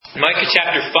Micah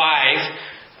chapter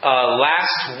 5,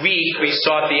 last week we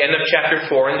saw at the end of chapter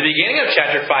 4, in the beginning of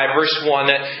chapter 5, verse 1,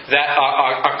 that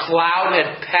a cloud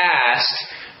had passed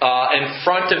in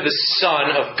front of the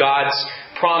sun of God's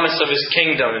promise of His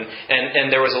kingdom. And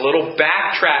there was a little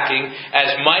backtracking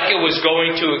as Micah was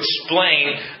going to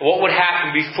explain what would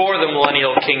happen before the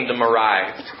millennial kingdom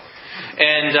arrived.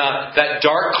 And that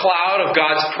dark cloud of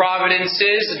God's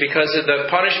providences, because of the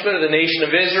punishment of the nation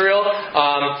of Israel,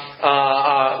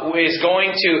 is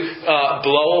going to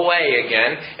blow away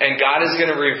again. And God is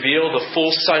going to reveal the full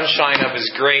sunshine of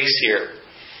His grace here.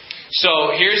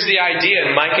 So here's the idea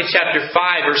in Micah chapter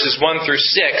 5, verses 1 through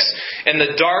 6. In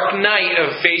the dark night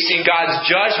of facing God's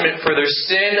judgment for their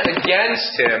sin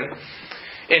against Him,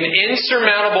 in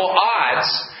insurmountable odds,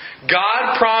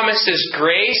 God promises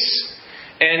grace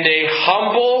and a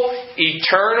humble,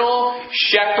 eternal,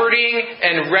 shepherding,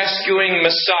 and rescuing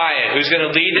Messiah who's going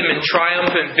to lead them in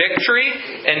triumphant victory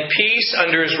and peace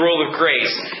under His rule of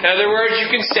grace. In other words, you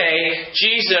can say,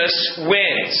 Jesus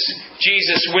wins.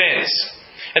 Jesus wins.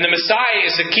 And the Messiah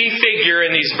is the key figure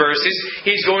in these verses.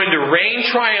 He's going to reign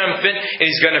triumphant, and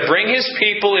He's going to bring His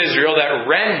people, Israel, that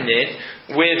remnant,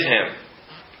 with Him.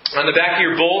 On the back of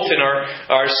your bulletin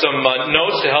are some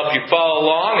notes to help you follow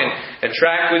along and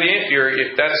track with you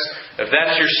if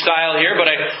that's your style here.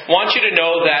 But I want you to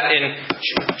know that in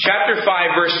chapter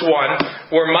 5, verse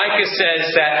 1, where Micah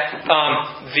says that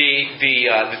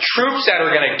the troops that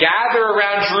are going to gather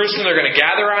around Jerusalem, they're going to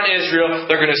gather around Israel,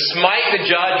 they're going to smite the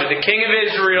judge or the king of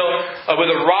Israel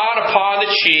with a rod upon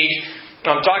the cheek.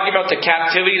 I'm talking about the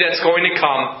captivity that's going to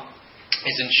come,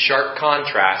 is in sharp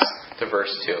contrast to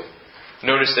verse 2.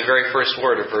 Notice the very first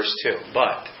word of verse 2.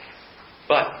 But.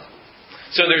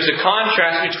 So there's a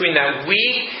contrast between that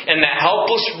weak and that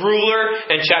helpless ruler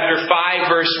in chapter 5,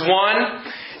 verse 1,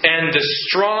 and the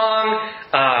strong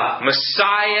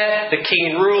Messiah, the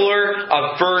king ruler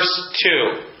of verse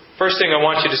 2. First thing I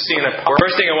want you to see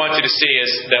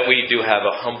is that we do have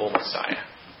a humble Messiah.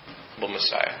 Humble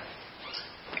Messiah.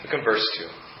 Look in verse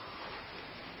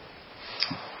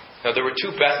 2. Now there were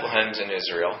two Bethlehems in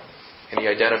Israel. And He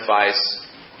identifies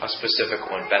a specific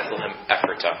one, Bethlehem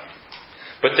Ephratah.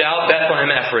 But thou,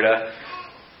 Bethlehem Ephratah,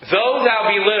 though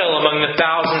thou be little among the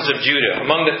thousands of Judah,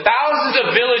 among the thousands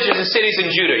of villages and cities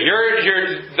in Judah,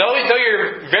 though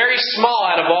you're very small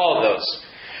out of all of those,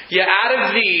 yet out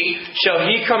of thee shall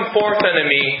He come forth unto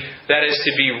me, that is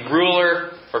to be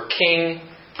ruler or king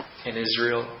in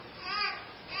Israel,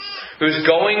 whose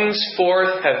goings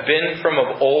forth have been from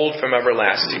of old, from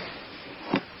everlasting.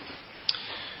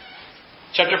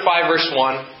 Chapter 5, verse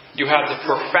 1, you have the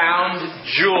profound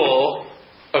jewel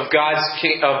of God's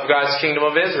kingdom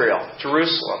of Israel,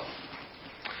 Jerusalem.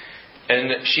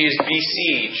 And she is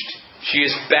besieged. She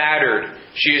is battered.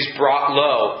 She is brought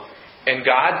low. And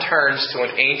God turns to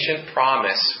an ancient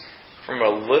promise from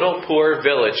a little poor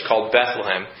village called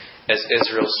Bethlehem as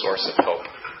Israel's source of hope.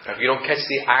 Now, if you don't catch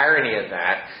the irony of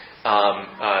that,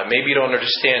 maybe you don't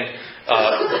understand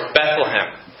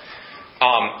Bethlehem.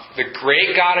 The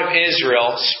great God of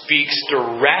Israel speaks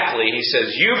directly. He says,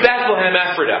 "You Bethlehem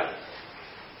Ephratah."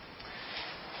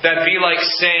 That'd be like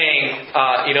saying,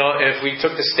 if we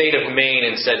took the state of Maine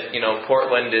and said,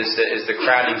 Portland is the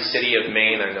crowding city of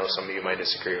Maine. I know some of you might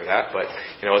disagree with that, but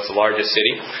it's the largest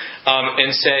city.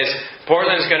 And says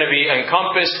Portland's going to be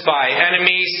encompassed by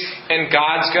enemies, and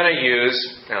God's going to use.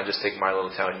 I'll just take my little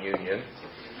town Union,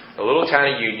 the little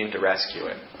town of Union, to rescue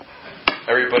it.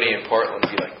 Everybody in Portland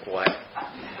would be like, what?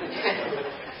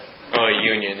 Oh,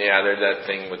 Union, yeah, they're that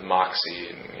thing with Moxie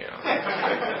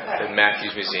and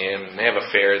Matthew's Museum. They have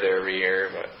a fair there every year,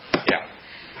 but yeah.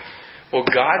 Well,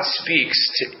 God speaks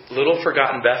to little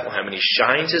forgotten Bethlehem, and He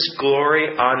shines His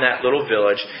glory on that little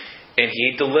village, and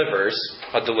He delivers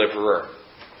a deliverer.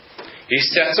 He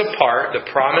sets apart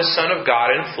the promised Son of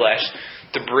God in flesh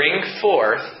to bring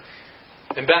forth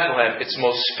in Bethlehem its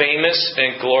most famous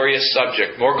and glorious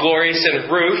subject. More glorious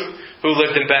than Ruth, who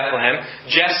lived in Bethlehem.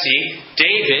 Jesse,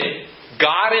 David,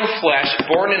 God in flesh,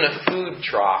 born in a food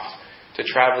trough to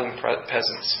traveling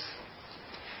peasants.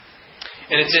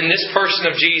 And it's in this person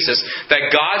of Jesus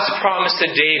that God's promise to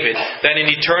David that an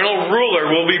eternal ruler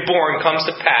will be born comes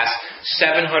to pass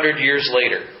 700 years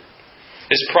later.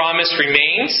 His promise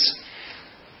remains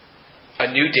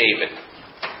a new David.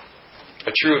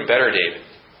 A true and better David.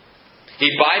 He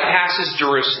bypasses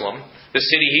Jerusalem, the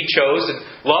city He chose and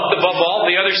loved above all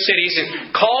the other cities,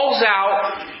 and calls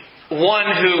out one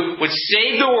who would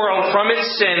save the world from its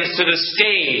sins to the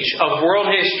stage of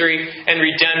world history and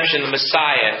redemption, the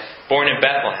Messiah, born in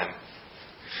Bethlehem.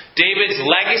 David's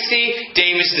legacy,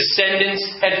 David's descendants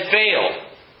had failed.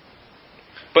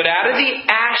 But out of the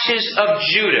ashes of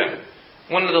Judah,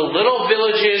 one of the little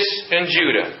villages in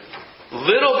Judah,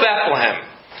 little Bethlehem.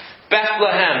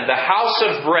 Bethlehem, the house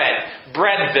of bread,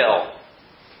 Breadville.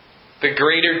 The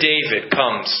greater David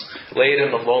comes, laid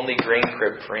in the lonely grain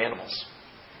crib for animals.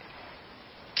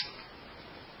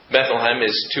 Bethlehem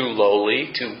is too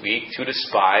lowly, too weak, too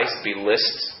despised to be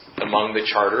listed among the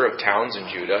charter of towns in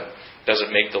Judah.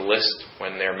 Doesn't make the list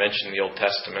when they're mentioned in the Old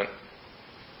Testament.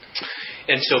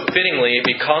 And so fittingly, it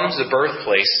becomes the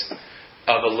birthplace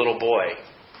of a little boy,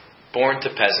 born to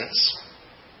peasants,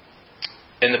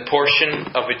 in the portion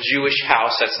of a Jewish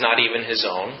house that's not even his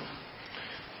own.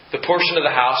 The portion of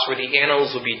the house where the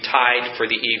animals will be tied for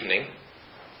the evening.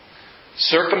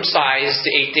 Circumcised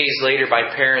 8 days later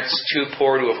by parents too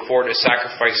poor to afford a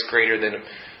sacrifice greater than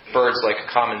birds like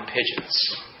common pigeons.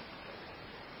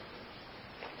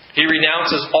 He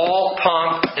renounces all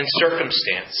pomp and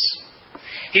circumstance.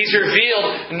 He's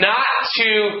revealed not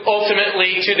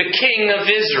ultimately to the king of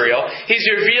Israel. He's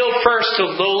revealed first to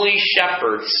lowly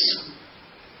shepherds.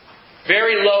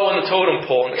 Very low on the totem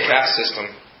pole in the caste system.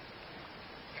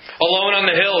 Alone on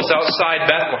the hills outside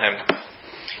Bethlehem.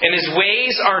 And His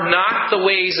ways are not the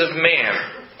ways of man,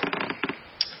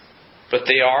 but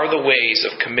they are the ways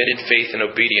of committed faith and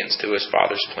obedience to His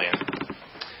Father's plan.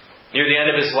 Near the end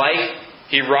of His life,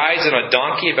 He rides on a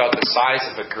donkey about the size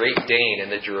of a Great Dane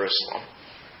into Jerusalem.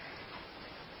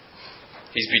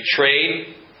 He's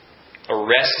betrayed,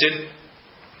 arrested,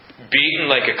 beaten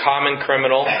like a common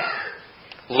criminal,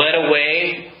 led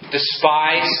away,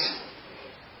 despised,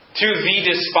 to the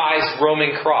despised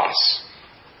Roman cross,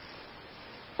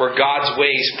 where God's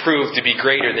ways prove to be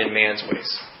greater than man's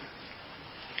ways.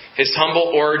 His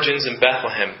humble origins in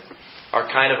Bethlehem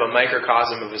are kind of a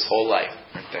microcosm of His whole life,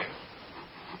 aren't they?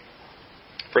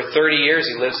 For 30 years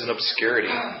He lives in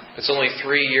obscurity. It's only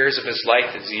 3 years of His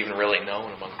life that's even really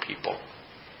known among people.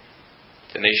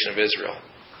 The nation of Israel.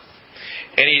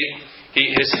 And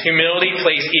His humility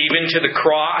plays even to the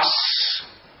cross,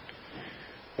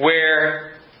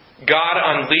 where God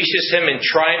unleashes Him in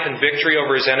triumph and victory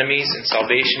over His enemies, and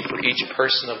salvation for each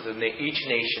person of each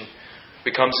nation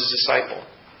becomes His disciple.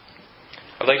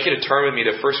 I'd like you to turn with me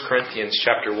to 1 Corinthians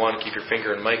chapter 1. Keep your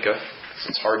finger in Micah, because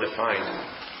it's hard to find.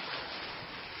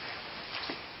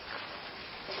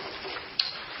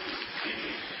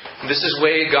 This is the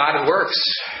way God works.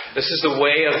 This is the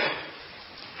way of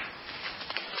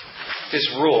His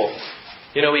rule.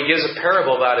 You know, He gives a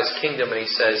parable about His kingdom, and He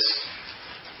says,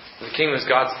 the kingdom of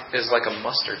God is like a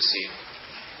mustard seed.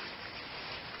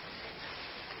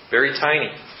 Very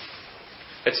tiny.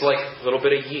 It's like a little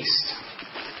bit of yeast.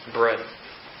 Bread.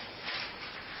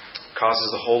 Causes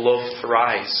the whole loaf to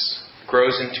rise.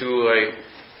 Grows into a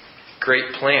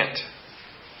great plant.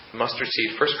 Mustard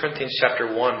seed. 1 Corinthians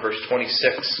chapter 1, verse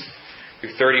 26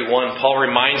 through 31. Paul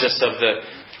reminds us of the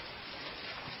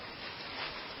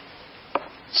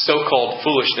so-called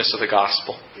foolishness of the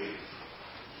gospel.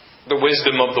 The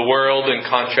wisdom of the world in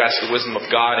contrast to the wisdom of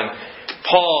God. And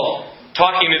Paul,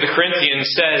 talking to the Corinthians,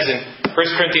 says in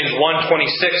 1 Corinthians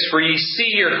 1:26, "For ye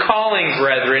see your calling,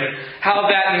 brethren, how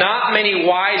that not many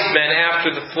wise men after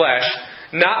the flesh,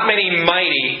 not many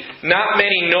mighty, not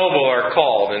many noble are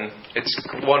called." And it's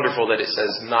wonderful that it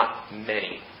says not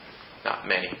many. Not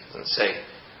many. It doesn't say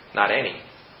not any.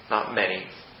 Not many.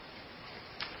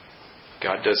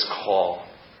 God does call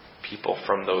people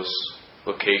from those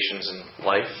locations in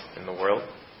life, in the world.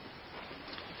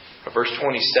 But verse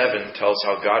 27 tells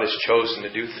how God has chosen to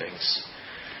do things.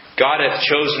 God hath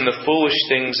chosen the foolish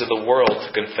things of the world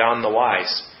to confound the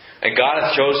wise. And God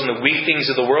hath chosen the weak things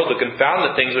of the world to confound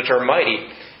the things which are mighty.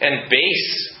 And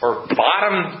base or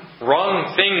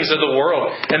bottom-rung things of the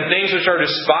world, and things which are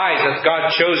despised hath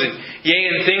God chosen. Yea,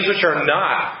 and things which are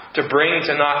not, to bring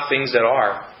to naught things that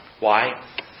are. Why?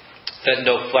 That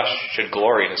no flesh should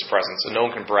glory in His presence, and no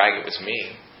one can brag it was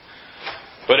me.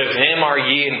 But of Him are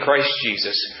ye in Christ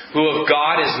Jesus, who of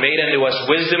God is made unto us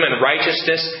wisdom and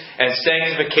righteousness and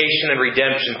sanctification and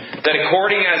redemption, that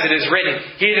according as it is written,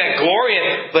 He that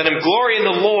glorieth, let him glory in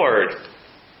the Lord.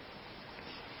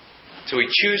 So He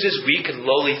chooses weak and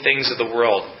lowly things of the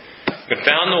world,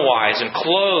 confound the wise, and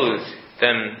clothe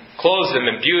them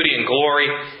in beauty and glory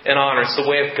and honor. It's the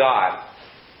way of God.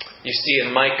 You see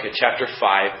in Micah chapter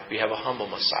 5, we have a humble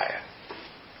Messiah.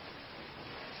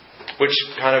 Which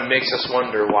kind of makes us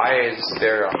wonder, why is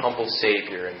there a humble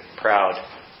Savior and proud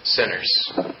sinners?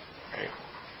 Right?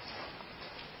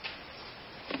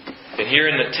 And here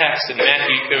in the text in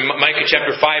Micah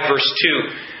chapter 5 verse 2,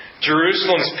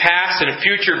 Jerusalem's past and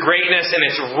future greatness and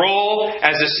its role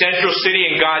as the central city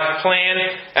in God's plan,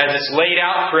 as it's laid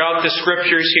out throughout the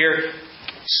Scriptures here,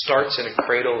 starts in a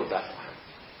cradle of Bethlehem.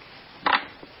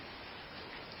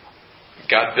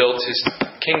 God builds His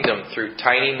kingdom through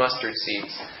tiny mustard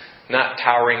seeds, not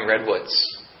towering redwoods.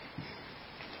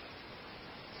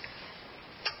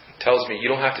 It tells me you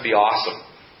don't have to be awesome.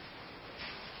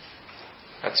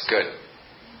 That's good.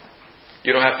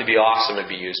 You don't have to be awesome to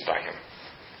be used by Him.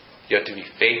 You have to be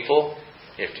faithful.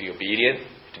 You have to be obedient. You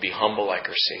have to be humble like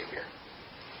our Savior.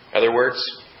 In other words,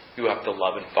 you have to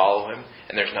love and follow Him.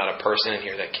 And there's not a person in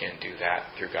here that can't do that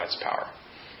through God's power.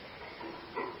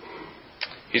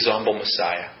 He's a humble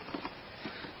Messiah.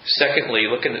 Secondly,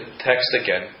 look in the text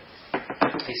again.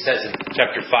 He says in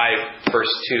chapter 5,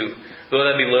 verse 2, though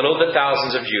there be little of the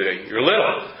thousands of Judah, you're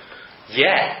little.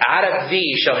 Yet out of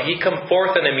thee shall he come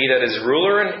forth unto me that is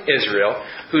ruler in Israel,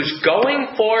 whose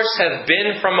going forth hath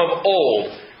been from of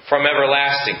old, from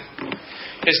everlasting.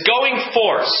 His going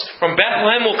forth. From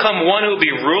Bethlehem will come one who will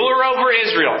be ruler over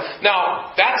Israel.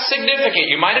 Now, that's significant.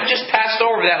 You might have just passed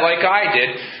over that like I did,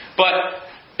 but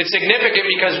it's significant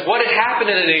because what had happened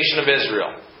in the nation of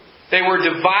Israel? They were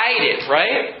divided,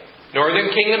 right? Northern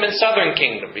kingdom and southern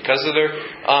kingdom because of their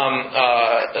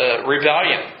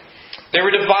rebellion. They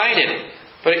were divided.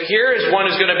 But here is one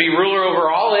who's going to be ruler over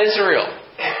all Israel.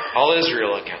 All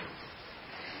Israel again.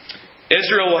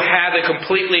 Israel will have a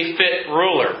completely fit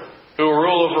ruler who will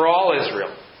rule over all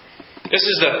Israel. This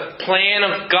is the plan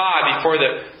of God before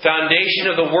the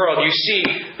foundation of the world. You see,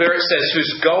 there it says,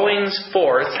 whose goings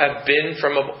forth have been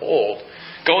from of old.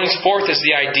 Goings forth is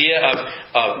the idea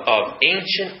of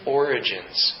ancient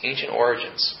origins. Ancient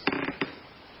origins.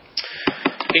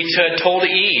 He told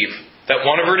Eve that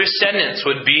one of her descendants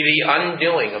would be the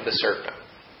undoing of the serpent.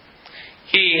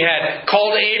 He had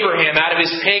called Abraham out of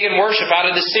his pagan worship, out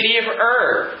of the city of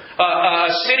Ur,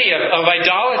 a city of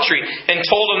idolatry, and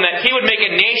told him that he would make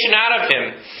a nation out of him.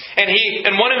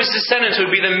 And one of his descendants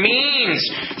would be the means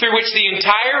through which the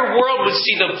entire world would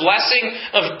see the blessing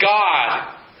of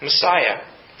God, Messiah.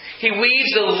 He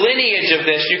weaves the lineage of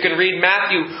this. You can read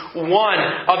Matthew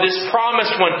 1 of this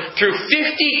promised one through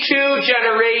 52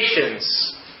 generations.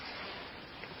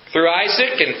 Through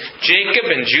Isaac and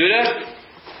Jacob and Judah,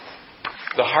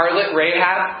 the harlot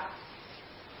Rahab,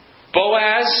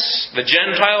 Boaz, the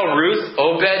Gentile Ruth,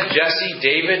 Obed, Jesse,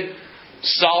 David,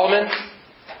 Solomon,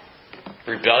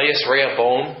 rebellious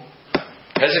Rehoboam,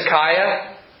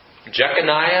 Hezekiah,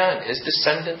 Jeconiah and his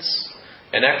descendants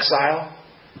in exile,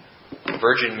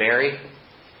 Virgin Mary,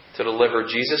 to deliver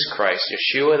Jesus Christ,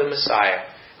 Yeshua the Messiah,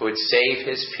 who would save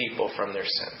His people from their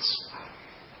sins.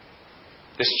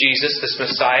 This Jesus, this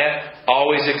Messiah,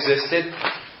 always existed.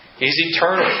 He's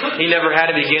eternal. He never had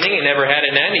a beginning. He never had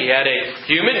an end. He had a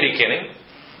human beginning.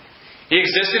 He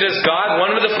existed as God,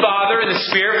 one with the Father and the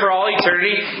Spirit for all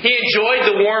eternity. He enjoyed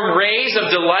the warm rays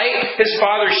of delight His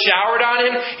Father showered on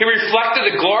Him. He reflected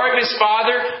the glory of His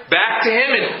Father back to Him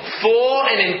in full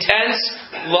and intense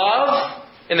love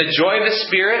and the joy of the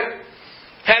Spirit.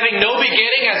 Having no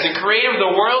beginning as the Creator of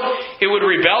the world, He would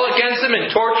rebel against Him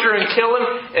and torture and kill Him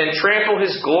and trample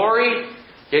His glory.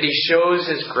 Yet He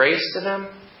shows His grace to them.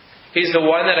 He's the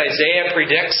one that Isaiah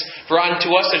predicts, for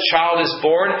unto us a child is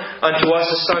born, unto us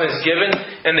a son is given,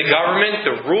 and the government,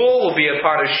 the rule will be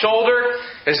upon His shoulder.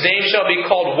 His name shall be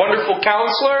called Wonderful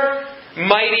Counselor,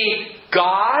 Mighty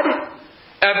God,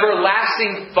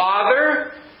 Everlasting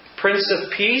Father, Prince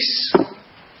of Peace.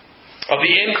 Of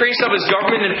the increase of His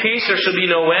government and peace there shall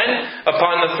be no end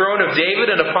upon the throne of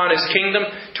David and upon His kingdom,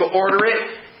 to order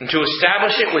it and to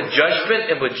establish it with judgment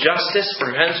and with justice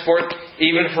from henceforth,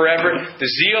 even forever.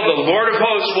 The zeal of the Lord of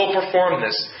hosts will perform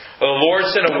this. The Lord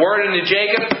sent a word unto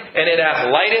Jacob, and it hath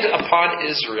lighted upon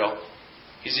Israel.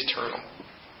 He's eternal.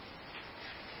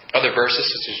 Other verses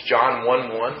such as John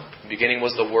 1:1. The beginning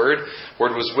was the Word. The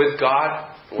Word was with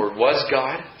God. The Word was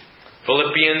God.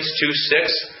 Philippians 2:6.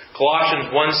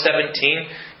 Colossians 1:17.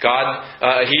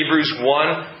 Hebrews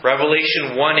 1.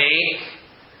 Revelation 1:8.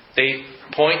 They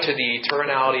point to the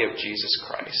eternality of Jesus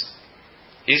Christ.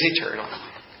 He's eternal.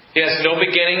 He has no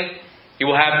beginning. He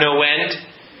will have no end.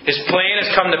 His plan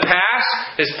has come to pass.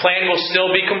 His plan will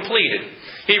still be completed.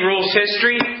 He rules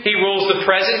history. He rules the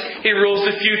present. He rules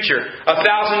the future.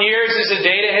 1,000 years is a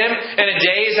day to Him, and a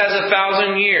day is as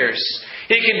 1,000 years.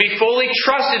 He can be fully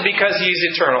trusted because He is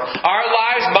eternal. Our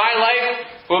lives, my life,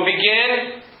 will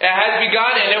begin, it has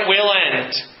begun, and it will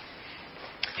end.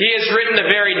 He has written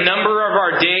the very number of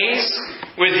our days.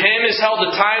 With Him is held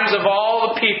the times of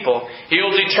all the people. He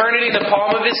holds eternity in the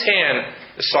palm of His hand,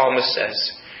 the psalmist says.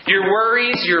 Your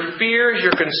worries, your fears,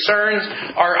 your concerns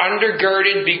are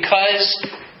undergirded because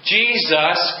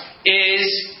Jesus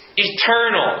is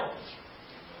eternal.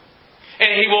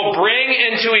 And He will bring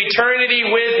into eternity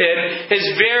with Him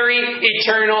His very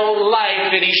eternal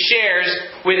life that He shares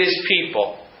with His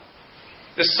people.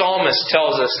 The psalmist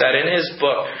tells us that in his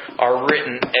book are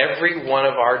written every one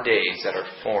of our days that are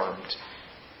formed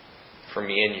for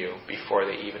me and you before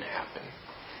they even happen.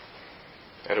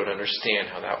 I don't understand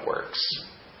how that works.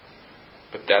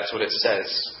 But that's what it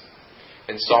says.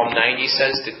 And Psalm 90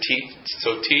 says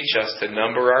to teach us to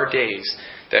number our days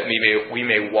that we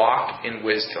may walk in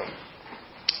wisdom.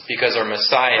 Because our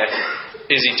Messiah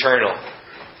is eternal.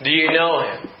 Do you know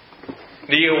Him?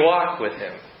 Do you walk with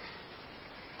Him?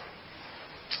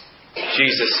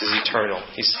 Jesus is eternal.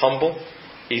 He's humble.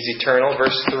 He's eternal.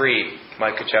 Verse 3,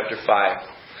 Micah chapter 5.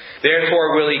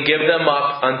 Therefore will He give them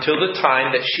up until the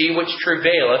time that she which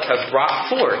travaileth hath brought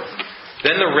forth.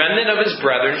 Then the remnant of His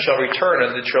brethren shall return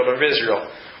unto the children of Israel.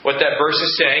 What that verse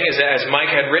is saying is that, as Mike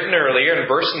had written earlier in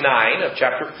verse 9 of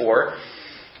chapter 4,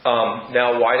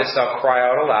 now why dost thou cry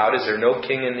out aloud? Is there no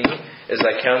king in thee? Is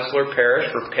thy counselor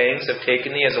perished? For pangs have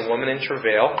taken thee as a woman in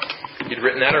travail. He'd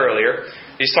written that earlier.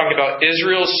 He's talking about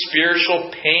Israel's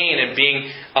spiritual pain and being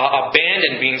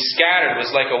abandoned, being scattered, was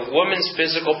like a woman's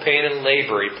physical pain and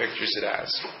labor, he pictures it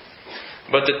as.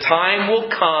 But the time will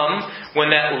come when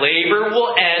that labor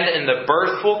will end and the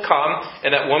birth will come.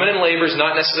 And that woman in labor is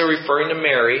not necessarily referring to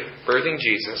Mary, birthing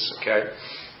Jesus, okay?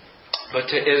 But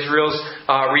to Israel's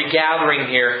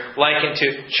regathering here, likened to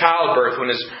childbirth, when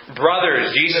his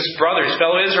brothers, Jesus' brothers,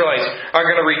 fellow Israelites, are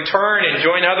going to return and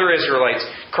join other Israelites,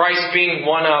 Christ being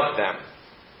one of them.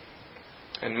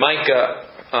 And Micah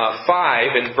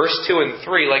 5 in verse 2 and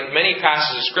 3, like many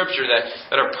passages of Scripture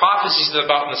that are prophecies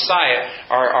about Messiah,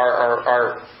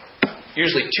 are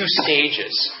usually two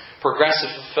stages, progressive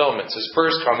fulfillments. His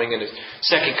first coming and His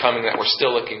second coming that we're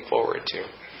still looking forward to.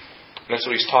 And that's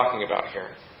what he's talking about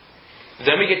here.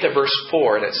 Then we get to verse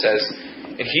 4 and it says,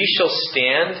 And he shall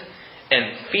stand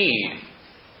and feed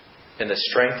in the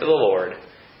strength of the Lord,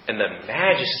 in the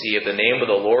majesty of the name of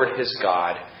the Lord his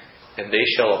God, and they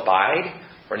shall abide,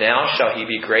 for now shall he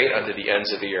be great unto the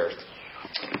ends of the earth.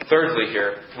 Thirdly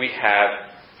here, we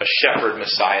have a shepherd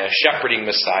Messiah, a shepherding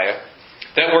Messiah.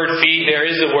 That word feed there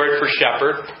is the word for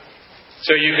shepherd.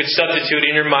 So you could substitute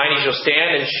in your mind, he shall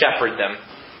stand and shepherd them.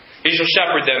 He shall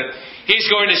shepherd them. He's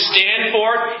going to stand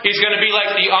forth. He's going to be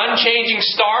like the unchanging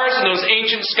stars in those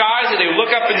ancient skies that they would look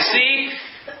up and see.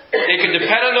 They could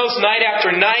depend on those night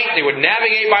after night. They would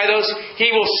navigate by those.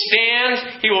 He will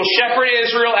stand. He will shepherd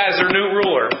Israel as their new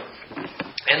ruler.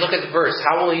 And look at the verse.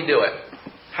 How will He do it?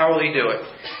 How will He do it?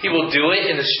 He will do it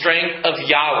in the strength of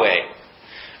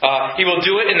Yahweh. He will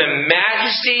do it in the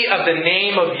majesty of the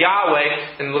name of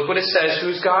Yahweh. And look what it says.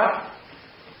 Who's God?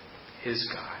 His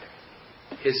God.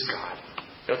 His God.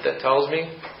 You know what that tells me?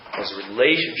 There's a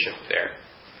relationship there.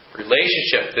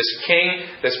 Relationship. This King,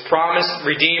 this promised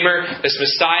Redeemer, this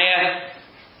Messiah,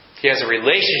 He has a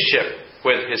relationship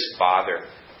with His Father.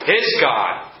 His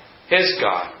God. His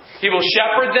God. He will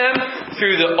shepherd them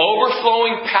through the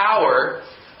overflowing power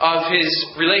of His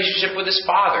relationship with His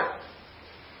Father.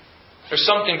 There's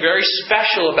something very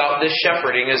special about this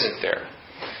shepherding, isn't there?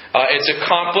 It's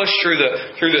accomplished through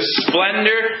the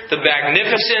splendor, the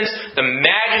magnificence, the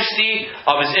majesty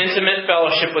of His intimate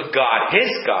fellowship with God,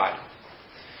 His God.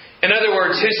 In other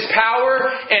words, His power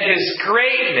and His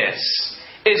greatness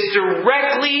is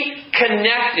directly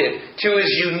connected to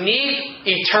His unique,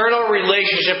 eternal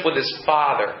relationship with His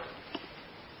Father.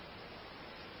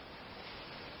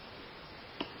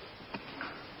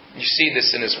 You see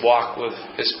this in His walk with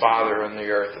His Father on the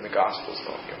earth in the Gospels,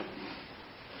 don't you?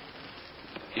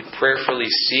 He prayerfully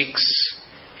seeks,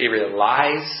 he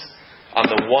relies on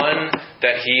the one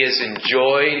that he has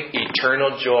enjoyed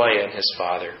eternal joy in his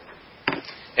Father.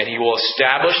 And he will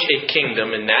establish a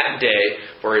kingdom in that day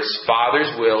where his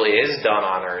Father's will is done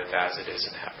on earth as it is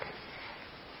in heaven.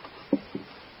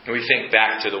 And we think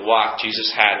back to the walk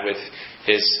Jesus had with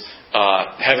his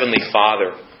heavenly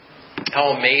Father. How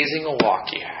amazing a walk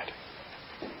he had.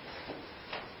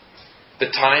 The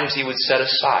times he would set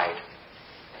aside.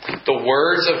 The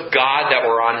words of God that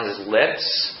were on his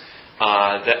lips,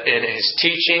 that in his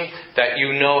teaching, that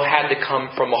you know had to come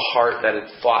from a heart that had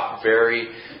thought very,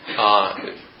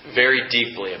 very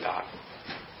deeply about.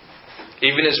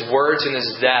 Even his words in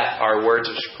his death are words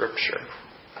of Scripture.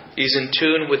 He's in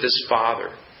tune with his Father.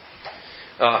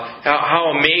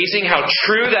 How amazing, how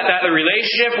true that the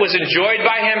relationship was enjoyed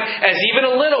by him as even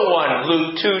a little one,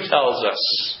 Luke 2 tells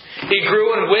us. He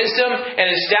grew in wisdom and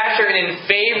in stature and in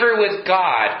favor with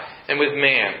God and with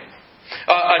man.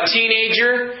 A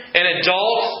teenager, an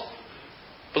adult.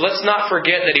 But let's not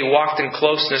forget that he walked in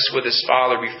closeness with his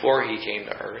Father before he came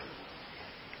to earth.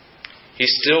 He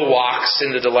still walks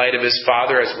in the delight of his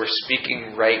Father as we're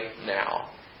speaking right now.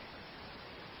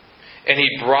 And he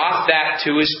brought that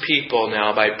to his people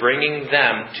now by bringing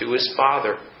them to his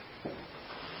Father.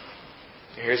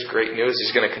 Here's great news.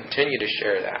 He's going to continue to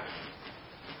share that.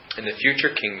 In the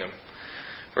future kingdom,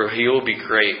 where He will be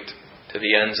great to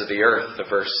the ends of the earth, the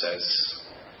verse says.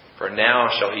 For now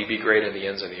shall He be great in the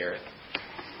ends of the earth.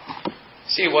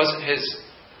 See, it wasn't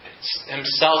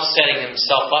Himself setting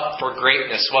Himself up for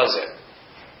greatness, was it?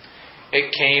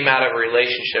 It came out of a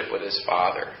relationship with His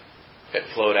Father. It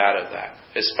flowed out of that.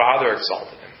 His Father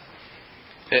exalted Him.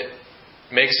 It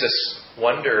makes us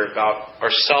wonder about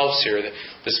ourselves here.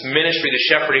 This ministry, the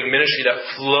shepherding ministry that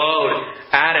flowed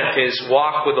out of His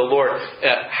walk with the Lord.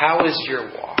 How is your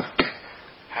walk?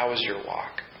 How is your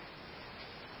walk?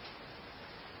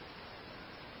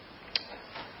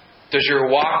 Does your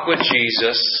walk with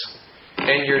Jesus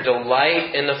and your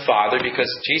delight in the Father, because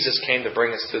Jesus came to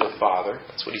bring us to the Father.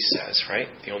 That's what He says, right?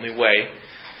 The only way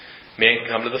man can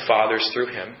come to the Father is through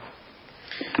Him.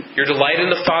 Your delight in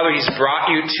the Father He's brought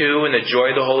you to, and the joy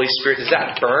of the Holy Spirit, does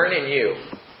that burn in you?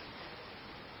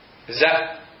 Is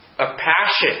that a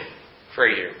passion for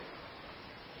you?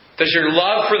 Does your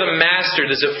love for the Master,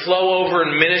 does it flow over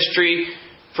in ministry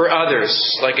for others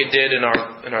like it did in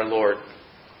our Lord?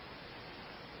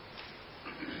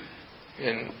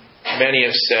 And many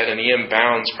have said, and Ian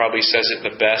Bounds probably says it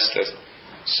the best, the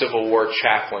Civil War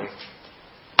chaplain,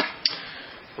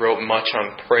 wrote much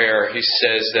on prayer. He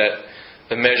says that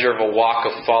the measure of a walk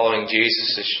of following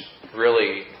Jesus is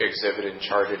really exhibited and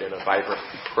charted in a vibrant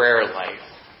prayer life.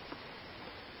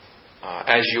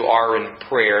 As you are in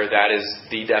prayer, that is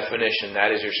the definition.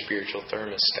 That is your spiritual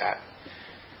thermostat.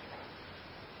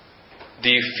 Do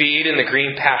you feed in the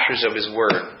green pastures of His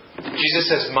Word? Jesus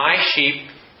says, my sheep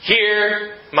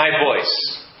hear my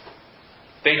voice.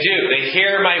 They do. They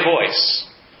hear my voice.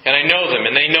 And I know them,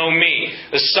 and they know me.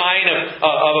 The sign of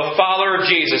a follower of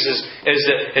Jesus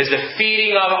is the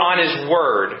feeding on His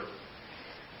Word.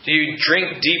 Do you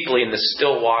drink deeply in the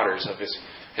still waters of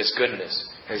His goodness,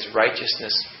 His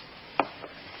righteousness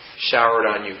showered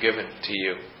on you, given to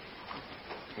you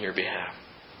in your behalf?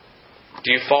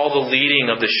 Do you follow the leading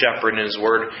of the shepherd in His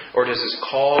Word, or does His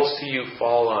calls to you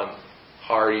fall on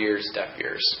hard ears, deaf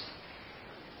ears?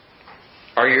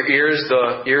 Are your ears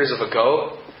the ears of a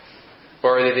goat?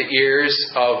 Or are they the ears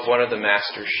of one of the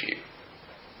Master's sheep?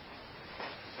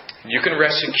 You can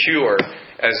rest secure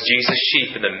as Jesus'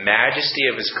 sheep in the majesty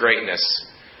of His greatness,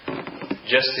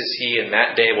 just as He in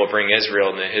that day will bring Israel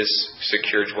into His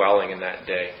secure dwelling in that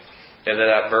day. And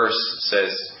that verse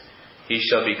says, He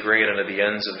shall be great unto the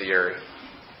ends of the earth.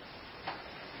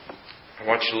 I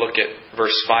want you to look at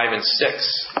verse 5 and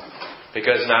 6.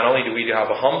 Because not only do we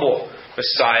have a humble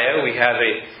Messiah, we have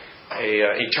a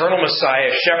eternal Messiah,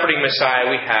 a shepherding Messiah,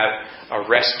 we have a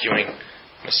rescuing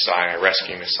Messiah,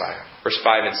 Verse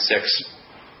 5 and 6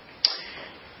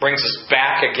 brings us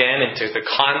back again into the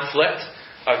conflict.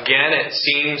 Again, it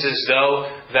seems as though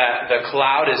that the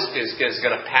cloud is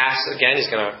going to pass again. He's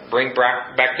going to bring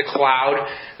back the cloud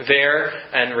there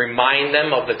and remind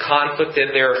them of the conflict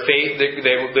that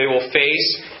they will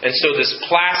face. And so this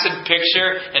placid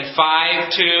picture in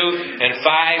 5:2 and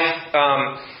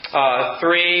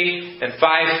 5:3 and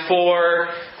 5:4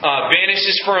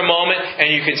 vanishes for a moment,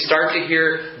 and you can start to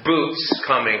hear boots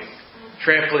coming,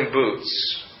 trampling boots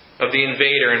of the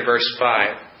invader in verse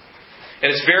 5. And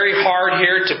it's very hard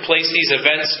here to place these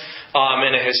events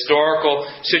in a historical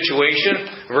situation.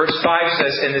 Verse 5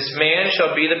 says, and this man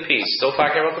shall be the peace. Still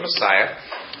talking about the Messiah.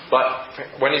 But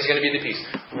when He's going to be the peace?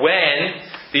 When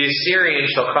the Assyrian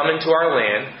shall come into our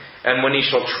land, and when he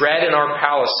shall tread in our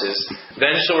palaces,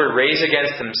 then shall we raise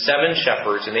against him 7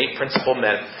 shepherds and 8 principal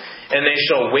men. And they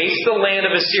shall waste the land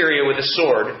of Assyria with a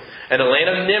sword, and the land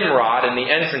of Nimrod and the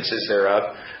entrances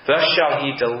thereof. Thus shall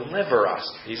He deliver us.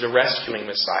 He's a rescuing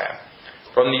Messiah.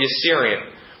 From the Assyrian,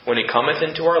 when he cometh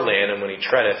into our land, and when he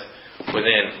treadeth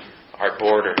within our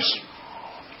borders.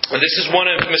 And this is one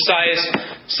of Messiah's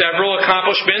several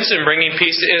accomplishments in bringing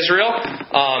peace to Israel.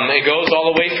 It goes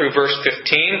all the way through verse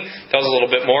 15. Tells a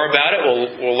little bit more about it.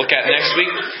 We'll look at next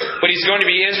week. But He's going to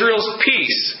be Israel's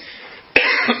peace.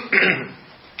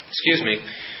 Excuse me.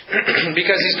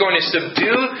 Because He's going to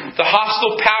subdue the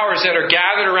hostile powers that are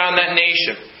gathered around that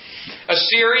nation.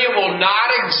 Assyria will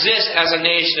not exist as a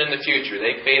nation in the future.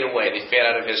 They fade away. They fade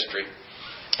out of history.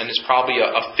 And it's probably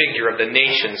a figure of the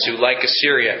nations who, like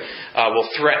Assyria, will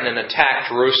threaten and attack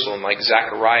Jerusalem, like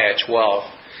Zechariah 12.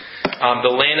 The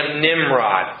land of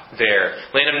Nimrod there.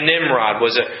 Land of Nimrod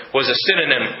was a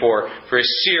synonym for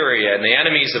Assyria and the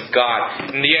enemies of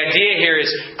God. And the idea here is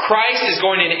Christ is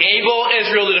going to enable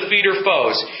Israel to defeat her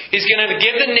foes. He's going to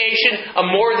give the nation a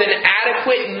more than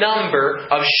adequate number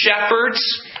of shepherds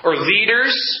or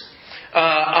leaders.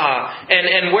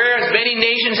 And whereas many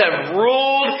nations have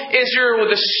ruled Israel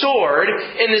with a sword,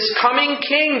 in this coming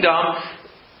kingdom,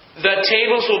 the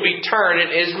tables will be turned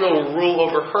and Israel will rule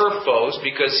over her foes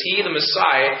because He, the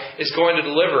Messiah, is going to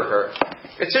deliver her.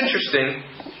 It's interesting,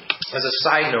 as a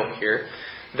side note here,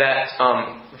 that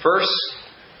verse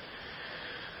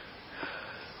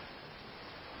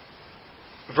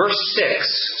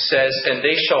 6 says, "And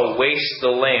they shall waste the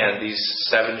land." These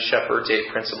 7 shepherds, 8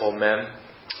 principal men.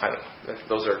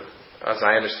 Those are, as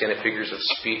I understand it, figures of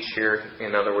speech here.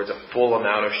 In other words, a full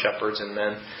amount of shepherds and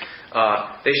men.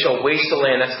 They shall waste the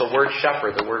land. That's the word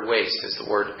shepherd. The word waste is the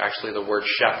word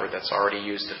shepherd that's already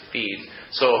used to feed.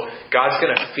 So God's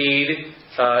going to feed.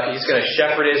 He's going to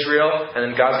shepherd Israel, and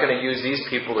then God's going to use these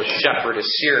people to shepherd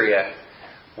Assyria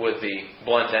with the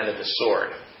blunt end of the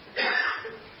sword.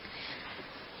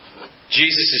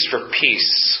 Jesus is for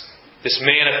peace. This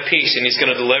man of peace, and He's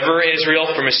going to deliver Israel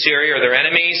from Assyria or their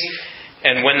enemies.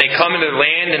 And when they come into the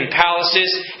land and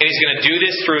palaces, and He's going to do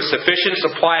this through a sufficient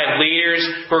supply of leaders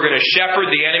who are going to shepherd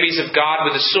the enemies of God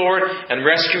with a sword and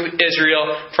rescue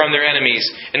Israel from their enemies.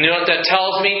 And you know what that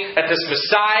tells me? That this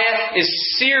Messiah is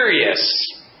serious.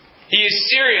 He is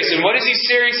serious. And what is He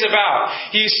serious about?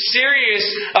 He is serious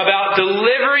about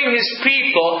delivering His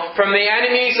people from the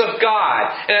enemies of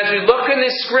God. And as we look in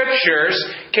the Scriptures,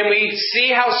 can we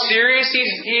see how serious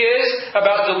He is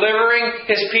about delivering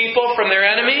His people from their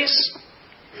enemies?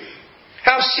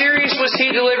 How serious was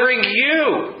He delivering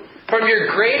you from your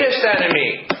greatest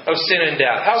enemy of sin and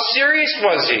death? How serious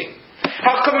was He?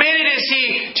 How committed is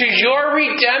He to your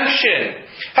redemption?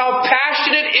 How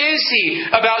passionate is He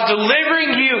about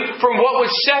delivering you from what would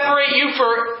separate you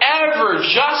forever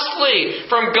justly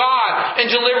from God and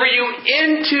deliver you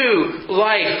into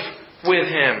life with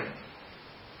Him?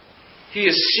 He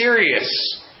is serious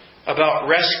about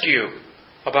rescue,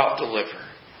 about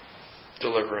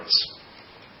deliverance.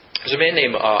 There's a man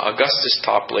named Augustus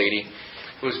Toplady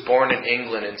who was born in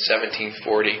England in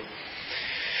 1740.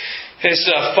 His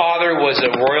father was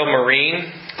a Royal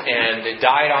Marine and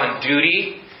died on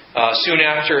duty soon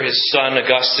after his son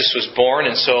Augustus was born.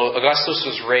 And so Augustus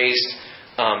was raised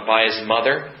by his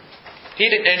mother. He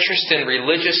had an interest in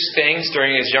religious things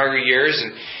during his younger years,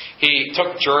 and he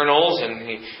took journals, and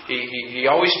he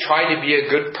always tried to be a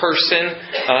good person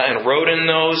and wrote in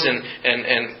those and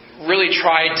really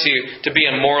tried to be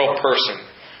a moral person.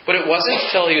 But it wasn't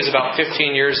until he was about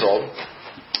 15 years old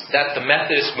that the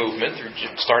Methodist movement,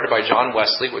 started by John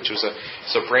Wesley, which was a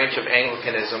branch of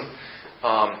Anglicanism,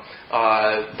 but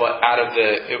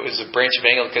it was a branch of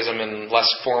Anglicanism in less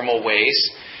formal ways.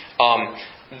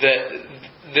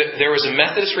 There was a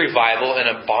Methodist revival in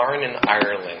a barn in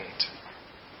Ireland.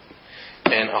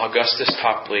 And Augustus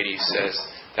Toplady says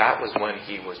that was when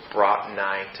he was brought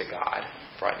near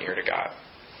to God.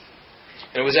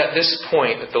 And it was at this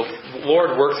point that the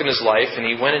Lord worked in his life and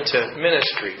he went into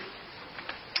ministry.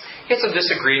 He had some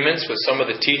disagreements with some of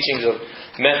the teachings of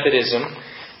Methodism.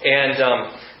 And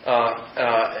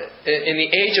in the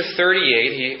age of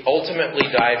 38, he ultimately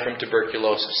died from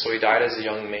tuberculosis. So he died as a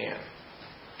young man.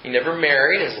 He never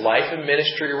married. His life and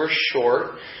ministry were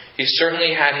short. He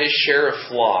certainly had his share of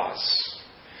flaws.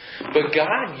 But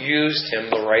God used him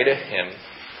to write a hymn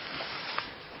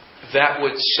that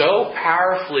would so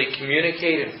powerfully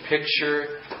communicate and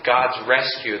picture God's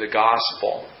rescue, the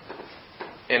gospel,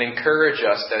 and encourage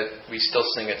us that we still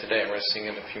sing it today. We're going to sing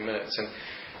it in a few minutes. And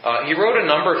he wrote a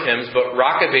number of hymns, but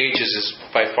Rock of Ages is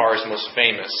by far his most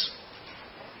famous.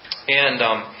 And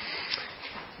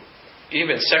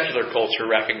even secular culture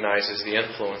recognizes the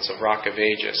influence of Rock of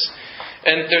Ages.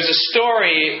 And there's a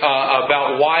story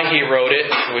about why he wrote it,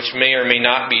 which may or may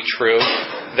not be true,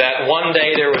 that one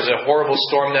day there was a horrible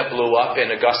storm that blew up,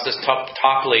 and Augustus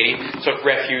Toplady took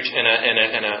refuge in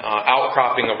an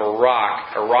outcropping of a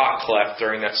rock cleft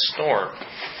during that storm.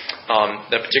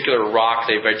 That particular rock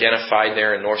they've identified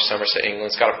there in North Somerset,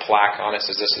 England. It's got a plaque on it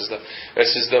that says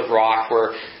this is the rock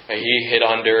where he hid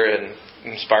under and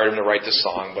inspired him to write the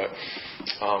song, but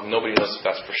nobody knows if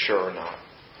that's for sure or not.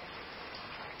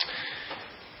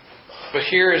 But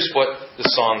here is what the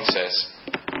song says.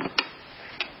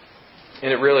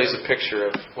 And it really is a picture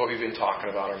of what we've been talking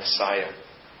about, our Messiah.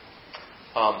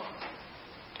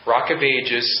 Rock of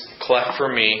Ages, cleft for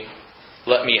me,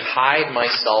 let me hide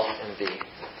myself in thee.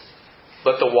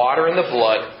 Let the water and the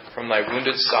blood from thy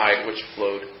wounded side which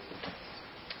flowed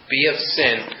be of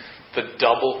sin the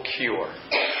double cure.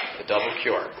 The double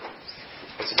cure.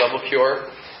 What's a double cure?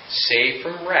 Save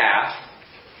from wrath.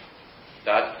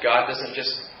 That God doesn't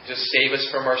just save us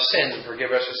from our sins and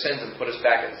forgive us our sins and put us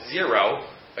back at zero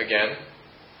again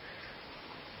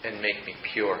and make me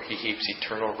pure. He heaps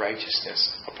eternal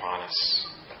righteousness upon us.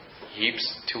 He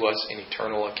heaps to us an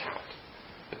eternal account.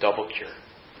 The double cure.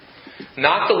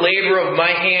 Not the labor of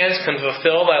my hands can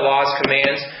fulfill thy law's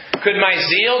commands, Could my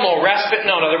zeal no respite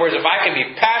know? In other words, if I could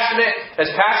be passionate as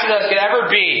I could ever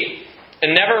be,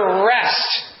 and never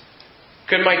rest,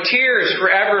 could my tears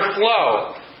forever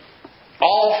flow?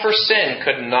 All for sin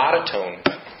could not atone.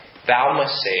 Thou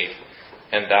must save,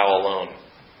 and Thou alone.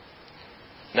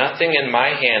 Nothing in my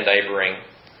hand I bring.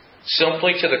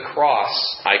 Simply to the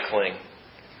cross I cling.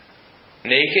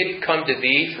 Naked, come to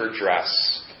Thee for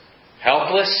dress.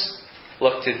 Helpless,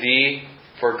 look to Thee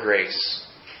for grace.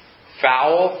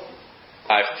 Foul,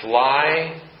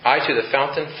 I to the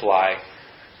fountain fly.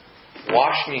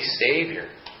 Wash me, Savior,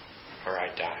 or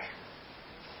I die.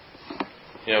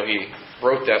 He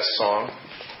wrote that song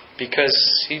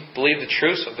because he believed the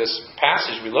truth of this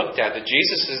passage we looked at, that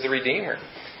Jesus is the Redeemer.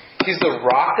 He's the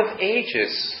Rock of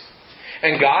Ages.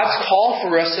 And God's call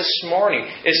for us this morning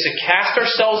is to cast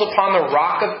ourselves upon the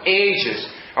Rock of Ages,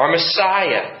 our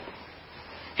Messiah.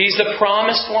 He's the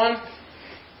promised one.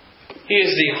 He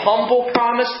is the humble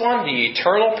promised one, the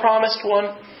eternal promised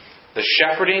one, the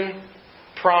shepherding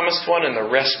promised one, and the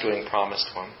rescuing promised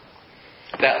one.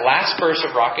 That last verse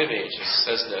of Rock of Ages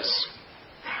says this: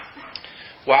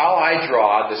 while I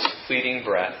draw this fleeting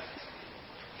breath,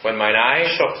 when mine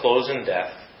eyes shall close in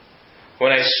death,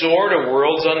 when I soar to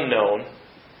worlds unknown,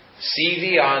 see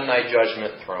Thee on Thy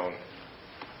judgment throne.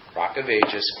 Rock of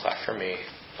Ages, cleft for me,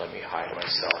 let me hide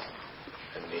myself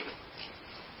in Thee.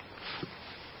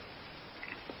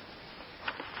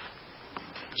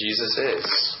 Jesus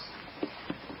is.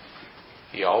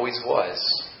 He always was.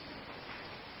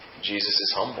 Jesus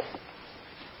is humble.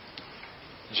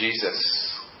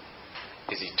 Jesus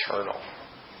is eternal.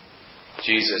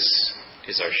 Jesus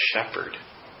is our shepherd,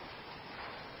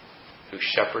 who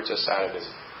shepherds us out of His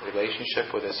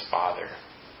relationship with His Father.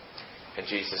 And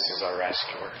Jesus is our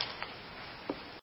rescuer.